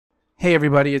Hey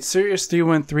everybody, it's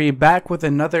Serious313 back with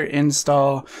another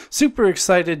install. Super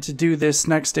excited to do this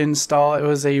next install. It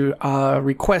was a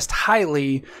request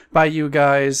highly by you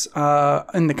guys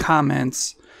in the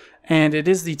comments. And it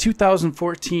is the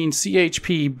 2014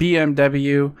 CHP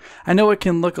BMW. I know it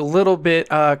can look a little bit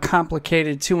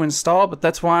complicated to install, but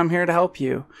that's why I'm here to help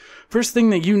you. First thing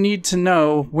that you need to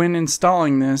know when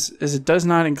installing this is it does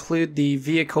not include the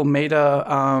vehicle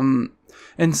meta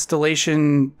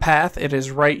installation path. It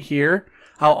is right here.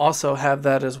 I'll also have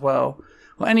that as well.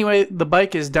 Well, anyway, the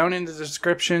bike is down in the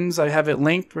descriptions. I have it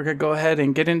linked. We're going to go ahead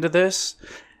and get into this.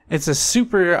 It's a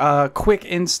super quick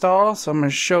install, so I'm going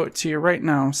to show it to you right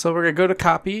now. So we're going to go to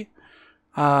copy.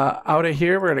 Out of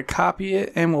here, we're going to copy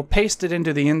it, and we'll paste it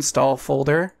into the install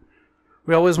folder.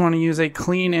 We always want to use a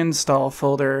clean install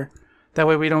folder. That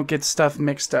way we don't get stuff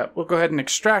mixed up. We'll go ahead and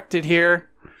extract it here.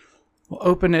 We'll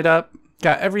open it up.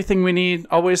 Got everything we need.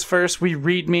 Always first, we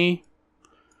README.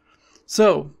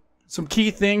 So, some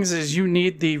key things is you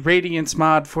need the Radiance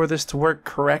mod for this to work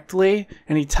correctly,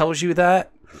 and he tells you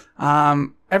that.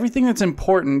 Everything that's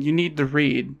important, you need to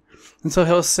read. And so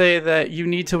he'll say that you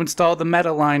need to install the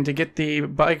meta line to get the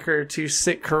biker to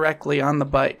sit correctly on the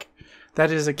bike. That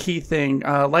is a key thing.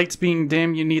 Lights being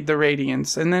dim, you need the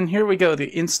radiance. And then here we go, the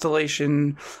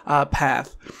installation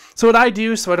path. So what I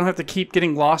do, so I don't have to keep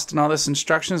getting lost in all this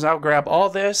instructions, I'll grab all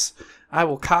this, I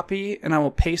will copy, and I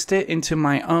will paste it into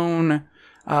my own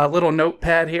little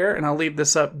notepad here, and I'll leave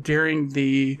this up during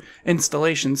the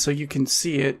installation so you can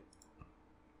see it.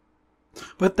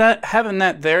 But having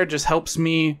that there just helps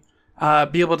me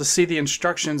be able to see the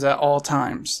instructions at all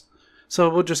times. So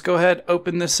we'll just go ahead,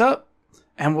 open this up.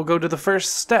 And we'll go to the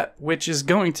first step, which is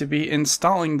going to be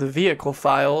installing the vehicle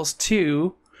files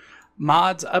to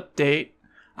mods update.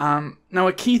 Now,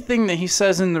 a key thing that he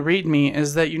says in the README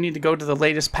is that you need to go to the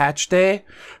latest patch day.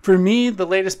 For me, the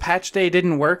latest patch day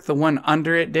didn't work. The one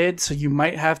under it did, so you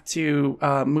might have to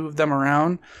move them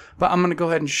around. But I'm going to go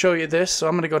ahead and show you this. So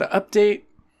I'm going to go to Update,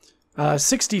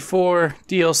 64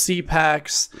 DLC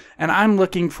packs, and I'm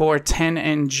looking for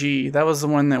 10NG. That was the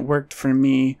one that worked for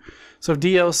me. So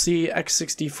DLC,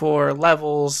 X64,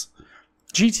 levels,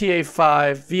 GTA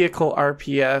 5, vehicle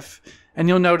RPF, and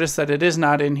you'll notice that it is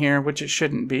not in here, which it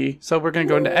shouldn't be. So we're going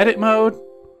to go into edit mode.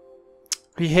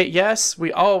 We hit yes.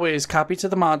 We always copy to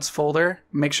the mods folder.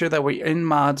 Make sure that we're in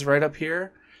mods right up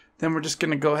here. Then we're just going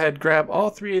to go ahead, grab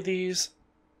all three of these,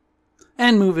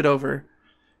 and move it over.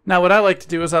 Now what I like to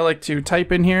do is I like to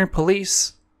type in here,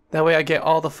 police. That way I get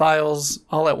all the files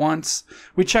all at once.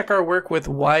 We check our work with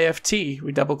YFT.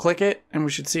 We double click it and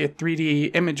we should see a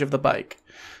 3D image of the bike.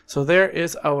 So there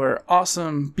is our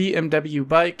awesome BMW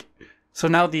bike. So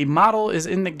now the model is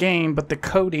in the game, but the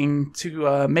coding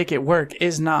to make it work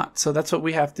is not. So that's what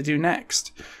we have to do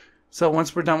next. So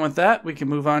once we're done with that, we can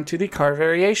move on to the car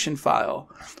variation file,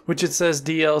 which it says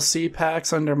DLC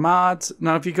packs under mods.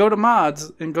 Now, if you go to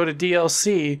mods and go to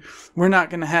DLC, we're not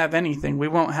going to have anything. We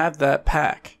won't have that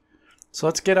pack. So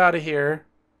let's get out of here.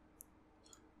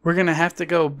 We're going to have to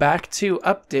go back to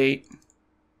update.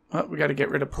 Oh, we got to get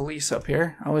rid of police up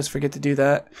here. I always forget to do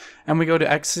that. And we go to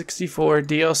X64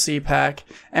 DLC pack,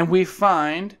 and we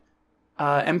find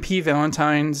MP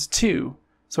Valentine's 2.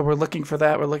 So we're looking for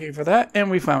that,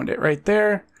 and we found it right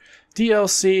there.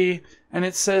 DLC, and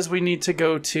it says we need to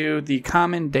go to the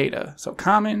common data. So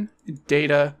common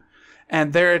data,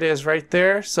 and there it is right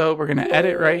there. So we're going to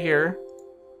edit right here.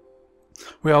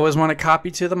 We always want to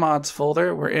copy to the mods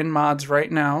folder. We're in mods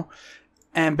right now.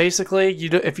 And basically,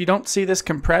 if you don't see this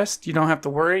compressed, you don't have to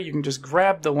worry. You can just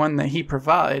grab the one that he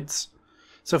provides.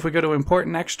 So if we go to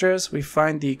important extras, we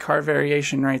find the car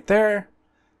variation right there.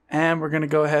 And we're going to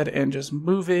go ahead and just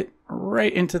move it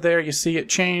right into there. You see it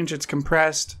change. It's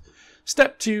compressed.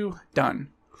 Step 2, done.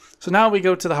 So now we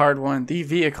go to the hard one, the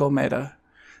vehicle meta.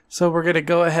 So we're going to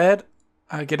go ahead,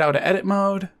 get out of edit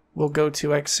mode. We'll go to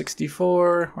X64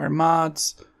 or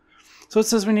mods. So it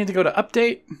says we need to go to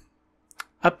update,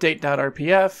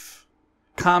 update.rpf,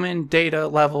 common data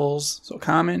levels. So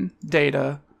common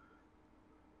data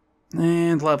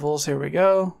and levels. Here we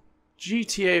go.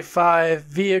 GTA 5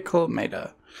 vehicle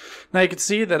meta. Now you can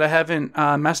see that I haven't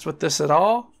messed with this at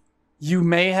all. You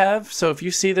may have, so if you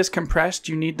see this compressed,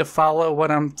 you need to follow what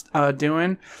I'm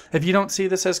doing. If you don't see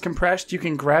this as compressed, you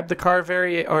can grab the car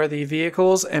or the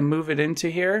vehicles and move it into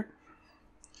here.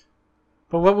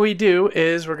 But what we do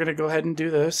is we're going to go ahead and do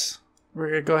this.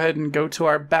 We're going to go ahead and go to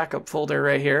our backup folder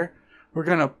right here. We're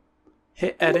going to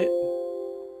hit edit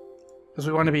because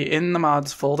we want to be in the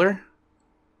mods folder.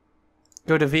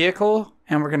 Go to vehicle,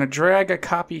 and we're going to drag a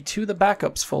copy to the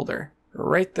backups folder.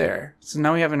 Right there. So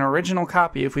now we have an original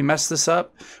copy. If we mess this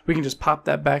up, we can just pop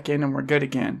that back in and we're good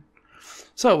again.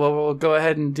 So what we'll go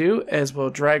ahead and do is we'll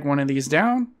drag one of these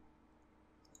down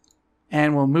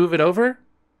and we'll move it over.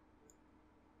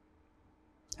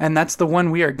 And that's the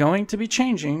one we are going to be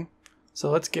changing. So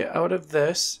let's get out of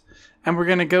this and we're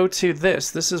going to go to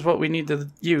this. This is what we need to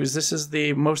use. This is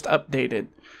the most updated.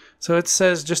 So it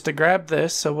says just to grab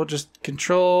this. So we'll just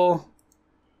Control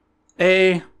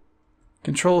A,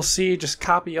 Control C, just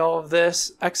copy all of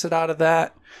this, exit out of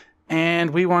that.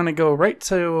 And we want to go right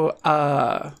to,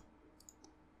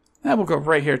 we'll go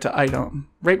right here to item.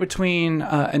 Right between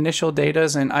initial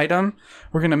datas and item,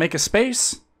 we're going to make a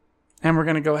space. And we're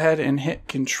going to go ahead and hit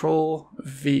Control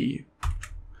V.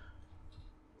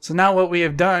 So now what we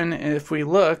have done, if we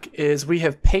look, is we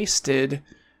have pasted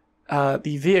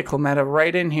the vehicle meta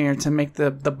right in here to make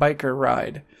the biker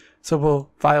ride. So we'll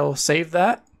file save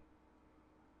that.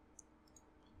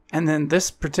 And then this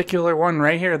particular one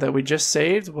right here that we just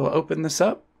saved, we'll open this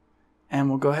up and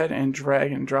we'll go ahead and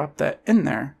drag and drop that in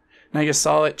there. Now you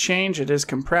saw it change, it is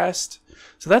compressed.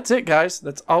 So that's it, guys.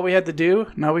 That's all we had to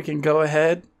do. Now we can go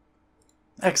ahead,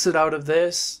 exit out of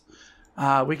this.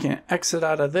 We can exit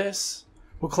out of this.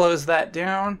 We'll close that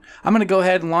down. I'm going to go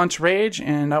ahead and launch Rage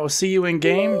and I will see you in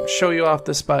game, show you off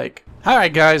this bike.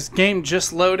 Alright guys, game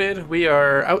just loaded. We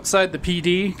are outside the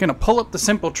PD. Going to pull up the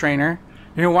Simple Trainer.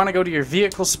 You're going to want to go to your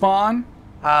vehicle spawn,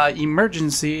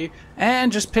 emergency,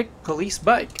 and just pick police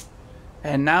bike.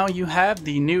 And now you have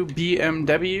the new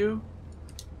BMW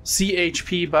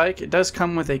CHP bike. It does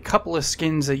come with a couple of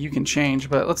skins that you can change,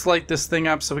 but let's light this thing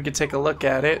up so we can take a look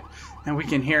at it and we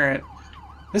can hear it.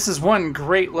 This is one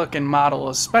great looking model,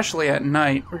 especially at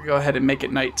night. We're going to go ahead and make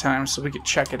it nighttime so we can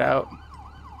check it out.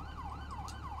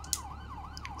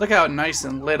 Look how nice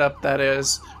and lit up that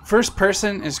is. First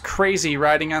person is crazy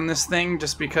riding on this thing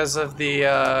just because of the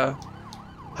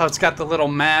how it's got the little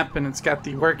map and it's got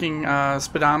the working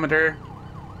speedometer.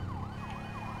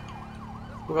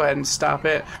 We'll go ahead and stop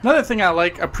it. Another thing I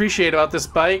appreciate about this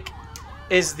bike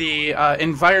is the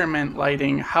environment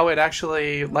lighting, how it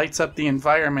actually lights up the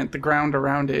environment, the ground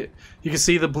around it. You can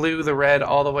see the blue, the red,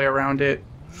 all the way around it.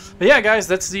 But yeah, guys,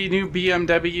 that's the new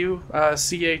BMW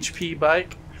CHP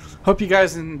bike. Hope you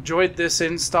guys enjoyed this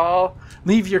install.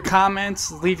 Leave your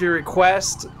comments, leave your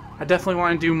requests. I definitely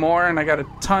want to do more, and I got a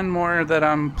ton more that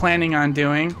I'm planning on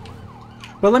doing.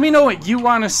 But let me know what you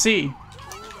want to see.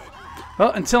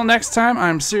 Well, until next time,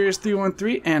 I'm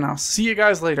Serious313, and I'll see you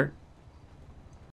guys later.